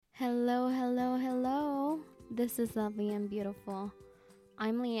This is Lovely and Beautiful.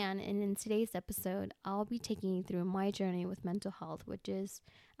 I'm Leanne, and in today's episode, I'll be taking you through my journey with mental health, which is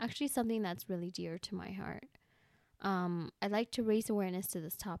actually something that's really dear to my heart. I'd like to raise awareness to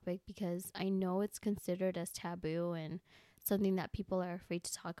this topic because I know it's considered as taboo and something that people are afraid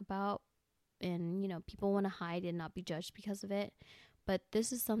to talk about, and people want to hide and not be judged because of it. But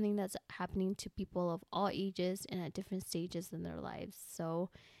this is something that's happening to people of all ages and at different stages in their lives. So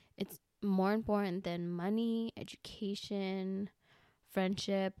it's more important than money, education,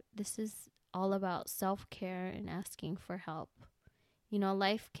 friendship. This is all about self-care and asking for help.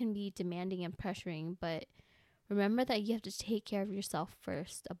 Life can be demanding and pressuring, but remember that you have to take care of yourself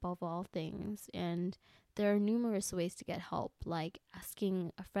first above all things. And there are numerous ways to get help, like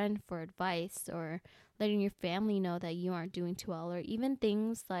asking a friend for advice or letting your family know that you aren't doing too well, or even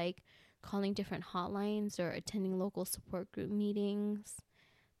things like calling different hotlines or attending local support group meetings.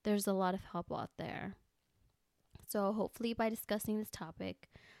 There's a lot of help out there. So hopefully by discussing this topic,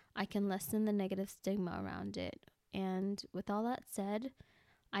 I can lessen the negative stigma around it. And with all that said,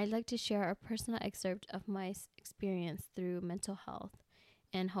 I'd like to share a personal excerpt of my experience through mental health.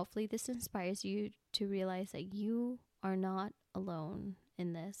 And hopefully this inspires you to realize that you are not alone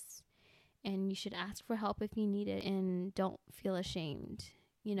in this. And you should ask for help if you need it, and don't feel ashamed.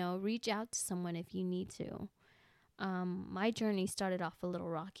 Reach out to someone if you need to. My journey started off a little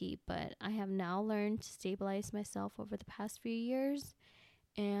rocky, but I have now learned to stabilize myself over the past few years.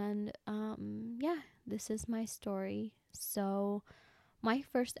 And this is my story. So my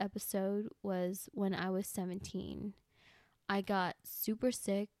first episode was when I was 17. I got super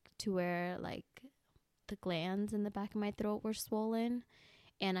sick to where the glands in the back of my throat were swollen,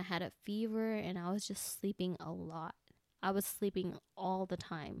 and I had a fever, and I was just sleeping a lot. I was sleeping all the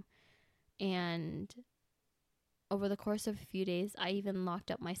time. And over the course of a few days, I even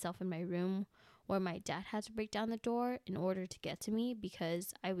locked up myself in my room, where my dad had to break down the door in order to get to me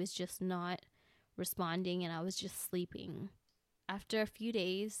because I was just not responding and I was just sleeping. After a few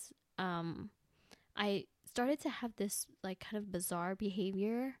days, I started to have this kind of bizarre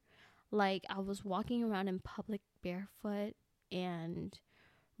behavior. Like I was walking around in public barefoot and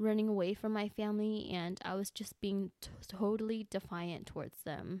running away from my family, and I was just being totally defiant towards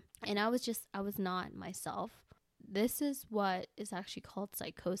them. And I was not myself. This is what is actually called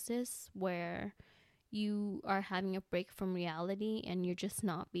psychosis, where you are having a break from reality and you're just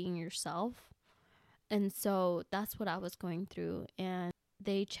not being yourself. And so that's what I was going through. And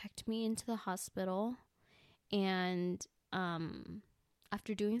they checked me into the hospital, and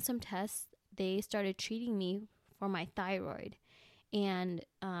after doing some tests, they started treating me for my thyroid. And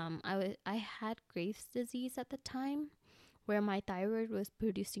I had Graves' disease at the time, where my thyroid was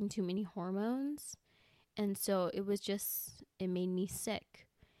producing too many hormones. And so it made me sick.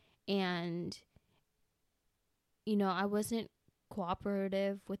 And, I wasn't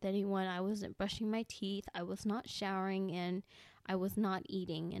cooperative with anyone. I wasn't brushing my teeth. I was not showering, and I was not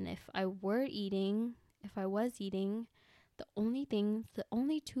eating. And if I was eating, the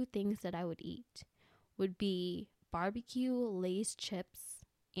only two things that I would eat would be barbecue Lay's chips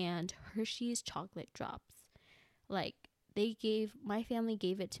and Hershey's chocolate drops. My family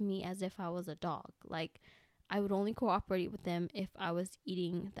gave it to me as if I was a dog. I would only cooperate with them if I was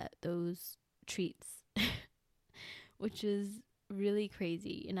eating those treats, which is really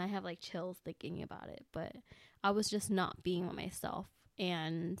crazy. And I have chills thinking about it, but I was just not being myself.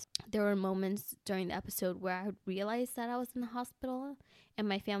 And there were moments during the episode where I would realize that I was in the hospital, and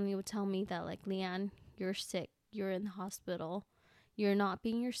my family would tell me that Leanne, you're sick, you're in the hospital, you're not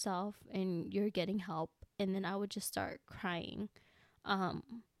being yourself, and you're getting help. And then I would just start crying.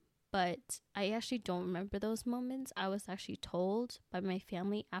 But I actually don't remember those moments. I was actually told by my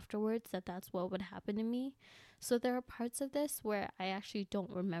family afterwards that that's what would happen to me. So there are parts of this where I actually don't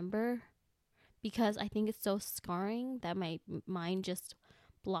remember, because I think it's so scarring that my mind just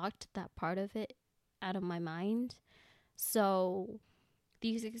blocked that part of it out of my mind. So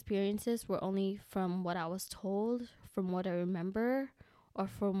these experiences were only from what I was told, from what I remember, or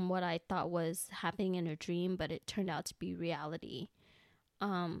from what I thought was happening in a dream, but it turned out to be reality.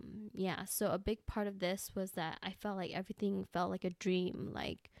 So a big part of this was that I felt like everything felt like a dream.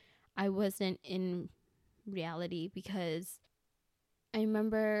 I wasn't in reality, because I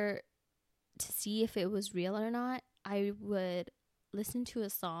remember, to see if it was real or not, I would listen to a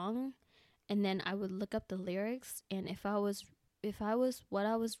song, and then I would look up the lyrics, and if what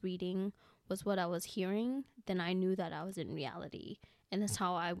I was reading was what I was hearing, then I knew that I was in reality. And that's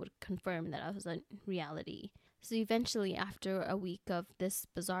how I would confirm that I was in reality. So eventually, after a week of this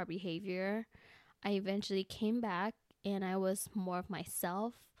bizarre behavior, I eventually came back, and I was more of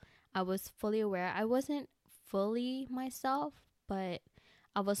myself. I was fully aware. I wasn't fully myself, but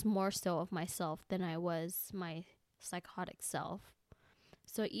I was more so of myself than I was my psychotic self.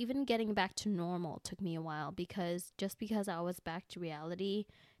 So even getting back to normal took me a while, because just because I was back to reality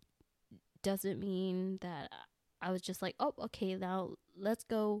doesn't mean that I was just like, oh, okay, now let's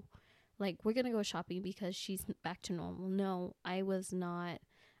go. Like, we're going to go shopping because she's back to normal. No, I was not.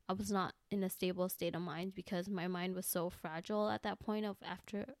 I was not in a stable state of mind, because my mind was so fragile at that point of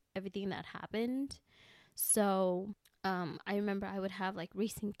after everything that happened. So I remember I would have like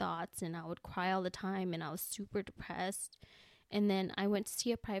racing thoughts, and I would cry all the time, and I was super depressed. And then I went to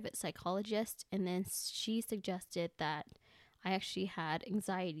see a private psychologist, and then she suggested that I actually had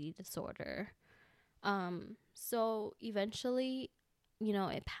anxiety disorder. So eventually,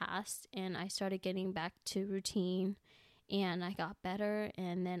 it passed, and I started getting back to routine, and I got better.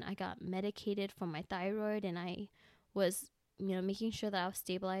 And then I got medicated for my thyroid, and I was, making sure that I was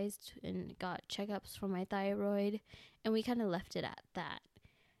stabilized, and got checkups for my thyroid, and we kind of left it at that.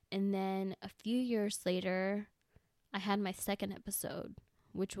 And then a few years later, I had my second episode,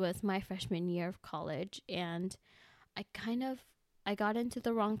 which was my freshman year of college, and I got into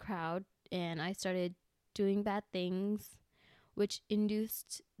the wrong crowd, and I started doing bad things, which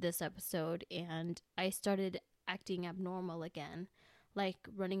induced this episode, and I started acting abnormal again, like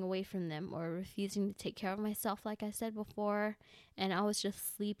running away from them or refusing to take care of myself, like I said before, and I was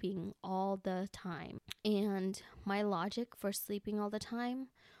just sleeping all the time. And my logic for sleeping all the time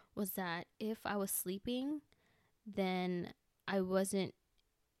was that if I was sleeping, then I wasn't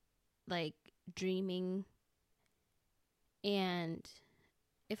like dreaming, and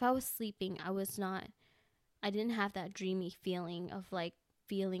if I was sleeping, I didn't have that dreamy feeling of like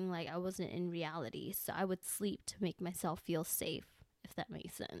feeling like I wasn't in reality. So I would sleep to make myself feel safe, if that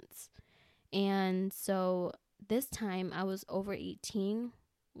makes sense. And so this time I was over 18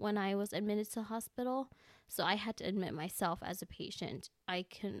 when I was admitted to the hospital. So I had to admit myself as a patient.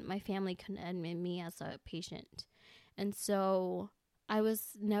 My family couldn't admit me as a patient. And so I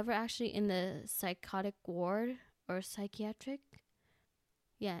was never actually in the psychotic ward or psychiatric.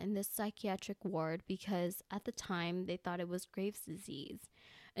 Yeah, in the psychiatric ward, because at the time they thought it was Graves' disease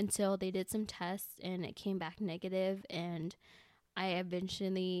until they did some tests and it came back negative, and I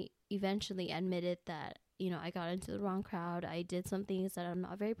eventually admitted that, I got into the wrong crowd. I did some things that I'm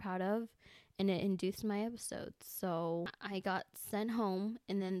not very proud of, and it induced my episodes. So I got sent home,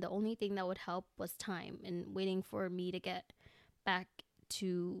 and then the only thing that would help was time and waiting for me to get back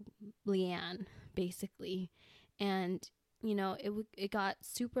to Leanne, basically. And it got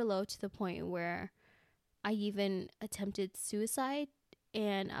super low to the point where I even attempted suicide,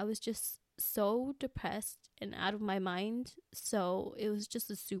 and I was just so depressed and out of my mind. So it was just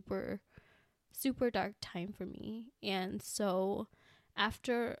a super, super dark time for me. And so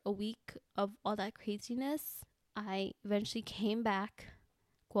after a week of all that craziness, I eventually came back,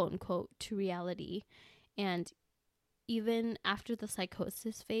 quote unquote, to reality. And even after the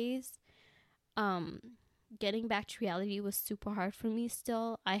psychosis phase, getting back to reality was super hard for me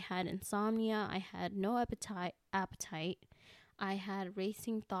still. I had insomnia, I had no appetite. I had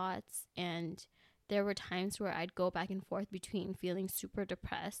racing thoughts, and there were times where I'd go back and forth between feeling super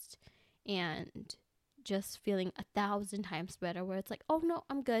depressed and just feeling 1,000 times better, where it's like, oh no,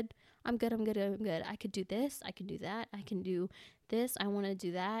 I'm good. I'm good. I could do this. I can do that. I can do this. I want to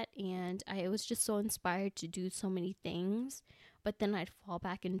do that. And I was just so inspired to do so many things. But then I'd fall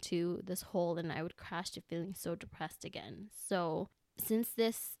back into this hole, and I would crash to feeling so depressed again. So since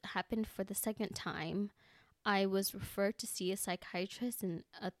this happened for the second time, I was referred to see a psychiatrist and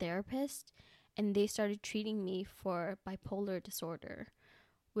a therapist, and they started treating me for bipolar disorder,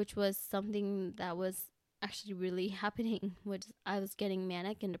 which was something that was actually really happening, which I was getting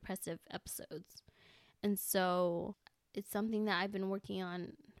manic and depressive episodes. And so it's something that I've been working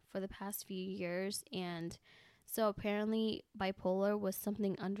on for the past few years. And so apparently bipolar was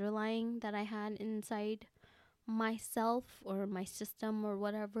something underlying that I had inside myself or my system or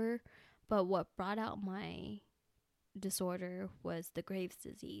whatever. But what brought out my disorder was the Graves'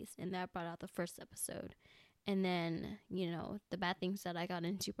 disease, and that brought out the first episode. And then, the bad things that I got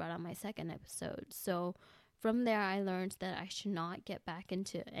into brought out my second episode. So from there, I learned that I should not get back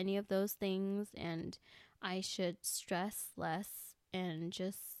into any of those things, and I should stress less and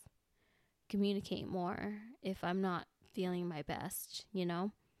just communicate more if I'm not feeling my best.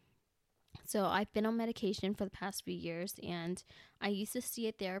 So I've been on medication for the past few years, and I used to see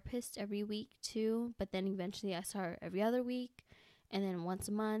a therapist every week too, but then eventually I saw her every other week, and then once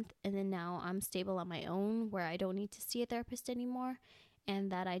a month, and then now I'm stable on my own where I don't need to see a therapist anymore,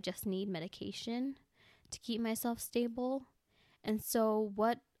 and that I just need medication to keep myself stable. And so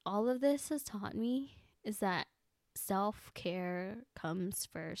what all of this has taught me is that self-care comes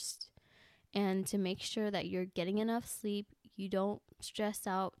first, and to make sure that you're getting enough sleep, you don't stress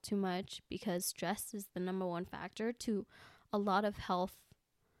out too much, because stress is the number one factor to a lot of health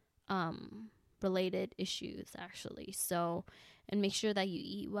um related issues actually. So, and make sure that you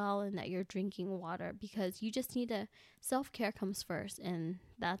eat well and that you're drinking water, because you just need to, self-care comes first, and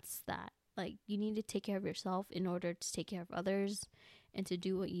that's that. Like, you need to take care of yourself in order to take care of others and to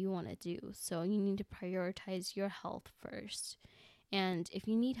do what you want to do. So you need to prioritize your health first. And if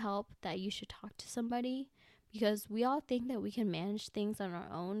you need help, that you should talk to somebody, because we all think that we can manage things on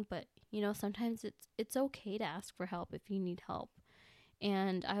our own, but sometimes it's okay to ask for help if you need help.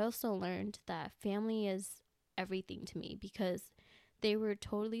 And I also learned that family is everything to me, because they were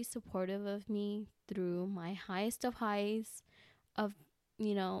totally supportive of me through my highest of highs of,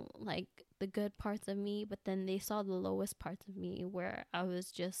 like the good parts of me, but then they saw the lowest parts of me where I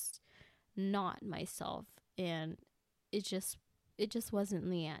was just not myself, and it just wasn't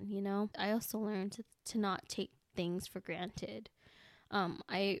Leanne. I also learned to not take things for granted.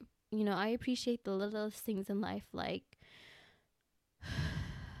 I appreciate the littlest things in life, like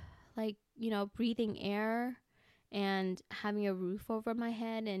breathing air and having a roof over my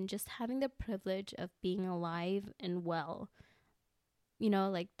head, and just having the privilege of being alive and well.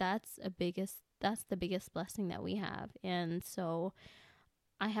 Like that's the biggest blessing that we have. And so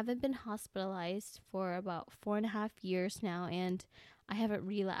I haven't been hospitalized for about 4.5 years now, and I haven't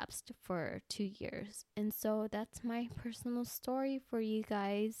relapsed for 2 years. And so that's my personal story for you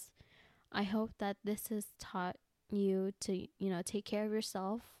guys. I hope that this has taught you to, take care of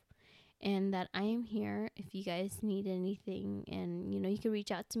yourself, and that I am here if you guys need anything, and, you can reach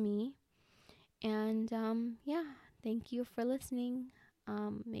out to me. And, yeah, thank you for listening.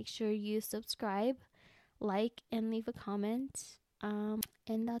 Make sure you subscribe, like, and leave a comment.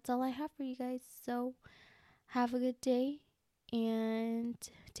 And that's all I have for you guys. So have a good day and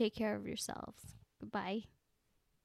take care of yourselves. Goodbye.